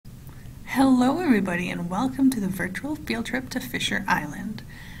Hello everybody and welcome to the virtual field trip to Fisher Island.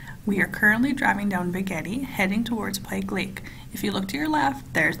 We are currently driving down Big Eddy, heading towards Pike Lake. If you look to your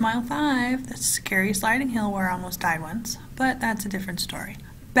left, there's mile 5, that scary sliding hill where I almost died once, but that's a different story.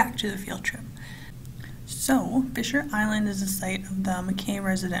 Back to the field trip. So, Fisher Island is the site of the MacKay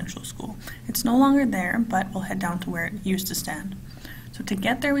Residential School. It's no longer there, but we'll head down to where it used to stand. So to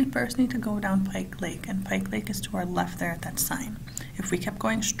get there, we first need to go down Pike Lake, and Pike Lake is to our left there at that sign. If we kept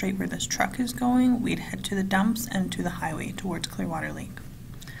going straight where this truck is going, we'd head to the dumps and to the highway towards Clearwater Lake.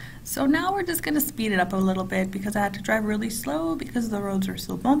 So now we're just going to speed it up a little bit because I had to drive really slow because the roads were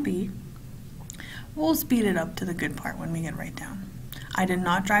so bumpy. We'll speed it up to the good part when we get right down. I did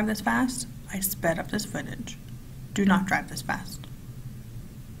not drive this fast. I sped up this footage. Do not drive this fast.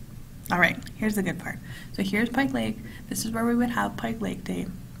 Alright, here's the good part. So here's Pike Lake. This is where we would have Pike Lake Day.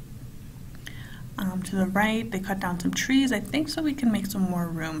 To the right, they cut down some trees, I think, so we can make some more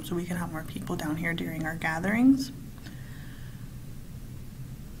room so we can have more people down here during our gatherings.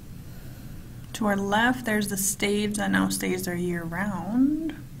 To our left, there's the stage that now stays there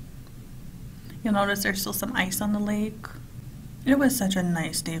year-round. You'll notice there's still some ice on the lake. It was such a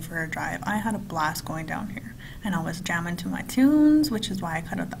nice day for a drive. I had a blast going down here, and I was jamming to my tunes, which is why I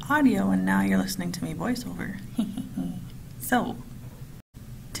cut out the audio, and now you're listening to me voiceover. So,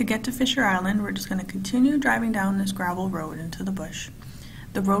 to get to Fisher Island, we're just going to continue driving down this gravel road into the bush.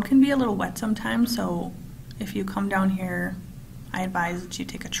 The road can be a little wet sometimes, so if you come down here, I advise that you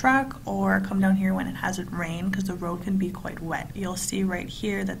take a truck or come down here when it hasn't rained because the road can be quite wet. You'll see right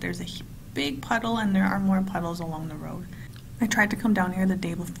here that there's a big puddle and there are more puddles along the road. I tried to come down here the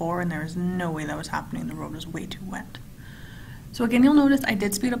day before and there was no way that was happening. The road was way too wet. So again, you'll notice I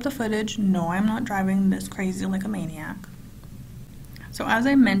did speed up the footage. No, I'm not driving this crazy like a maniac. So as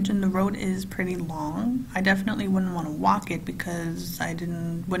I mentioned, the road is pretty long. I definitely wouldn't want to walk it because I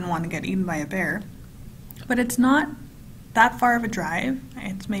wouldn't want to get eaten by a bear. But it's not that far of a drive.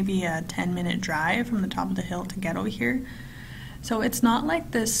 It's maybe a 10-minute drive from the top of the hill to get over here. So it's not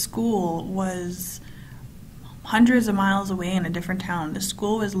like this school was hundreds of miles away in a different town. The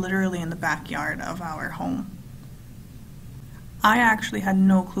school was literally in the backyard of our home. I actually had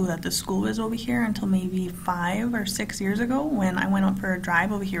no clue that the school was over here until maybe 5 or 6 years ago when I went out for a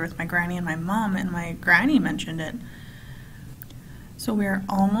drive over here with my granny and my mom, and my granny mentioned it. So we're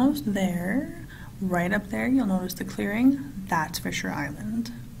almost there. Right up there, you'll notice the clearing. That's Fisher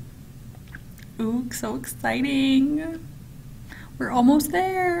Island. Ooh, so exciting. We're almost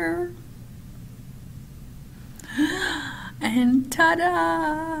there. And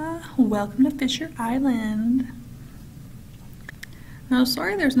ta-da! Welcome to Fisher Island. Now,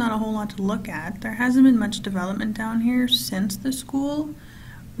 sorry there's not a whole lot to look at. There hasn't been much development down here since the school.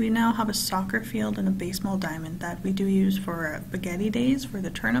 We now have a soccer field and a baseball diamond that we do use for spaghetti days for the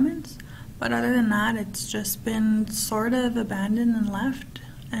tournaments. But other than that, it's just been sort of abandoned and left,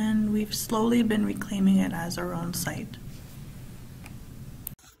 and we've slowly been reclaiming it as our own site.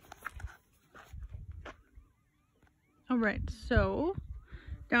 Alright, so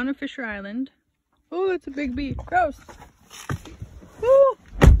down at Fisher Island. Oh, that's a big bee. Gross. Woo! Oh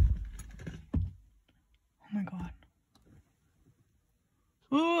my god.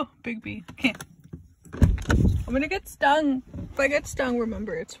 Oh, big bee. Okay. I'm gonna get stung. If I get stung,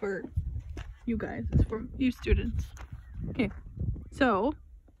 remember it's for you guys. It's for you students. Okay. So.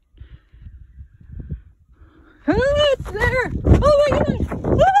 Ah, it's there! Oh my gosh!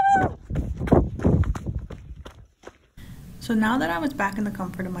 Ah! So now that I was back in the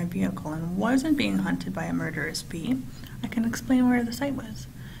comfort of my vehicle and wasn't being hunted by a murderous bee, I can explain where the site was.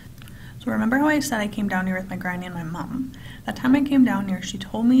 So remember how I said I came down here with my granny and my mom? That time I came down here, she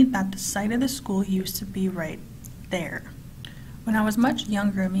told me that the site of the school used to be right there. When I was much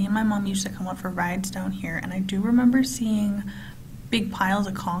younger, me and my mom used to come out for rides down here, and I do remember seeing big piles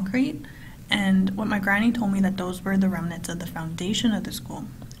of concrete, and what my granny told me that those were the remnants of the foundation of the school.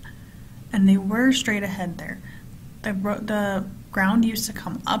 And they were straight ahead there. The ground used to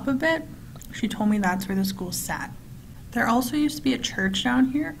come up a bit. She told me that's where the school sat. There also used to be a church down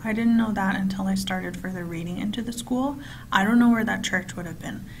here. I didn't know that until I started further reading into the school. I don't know where that church would have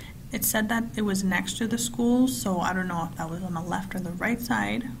been. It said that it was next to the school, so I don't know if that was on the left or the right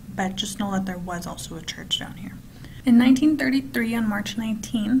side, but just know that there was also a church down here. In 1933, on March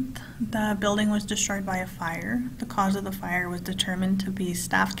 19th, the building was destroyed by a fire. The cause of the fire was determined to be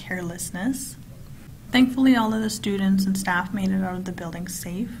staff carelessness. Thankfully, all of the students and staff made it out of the building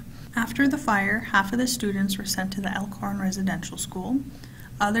safe. After the fire, half of the students were sent to the MacKay Residential School.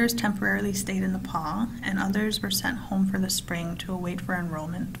 Others temporarily stayed in the PA, and others were sent home for the spring to await for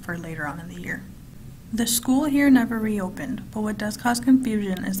enrollment for later on in the year. The school here never reopened, but what does cause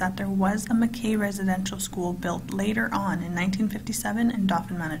confusion is that there was a MacKay Residential School built later on in 1957 in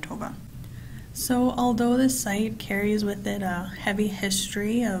Dauphin, Manitoba. So although this site carries with it a heavy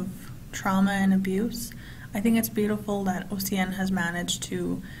history of trauma and abuse, I think it's beautiful that OCN has managed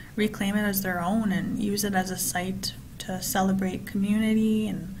to reclaim it as their own and use it as a site to celebrate community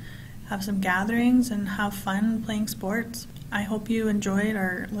and have some gatherings and have fun playing sports. I hope you enjoyed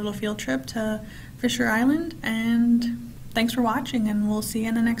our little field trip to Fisher Island, and thanks for watching, and we'll see you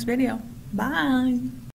in the next video. Bye!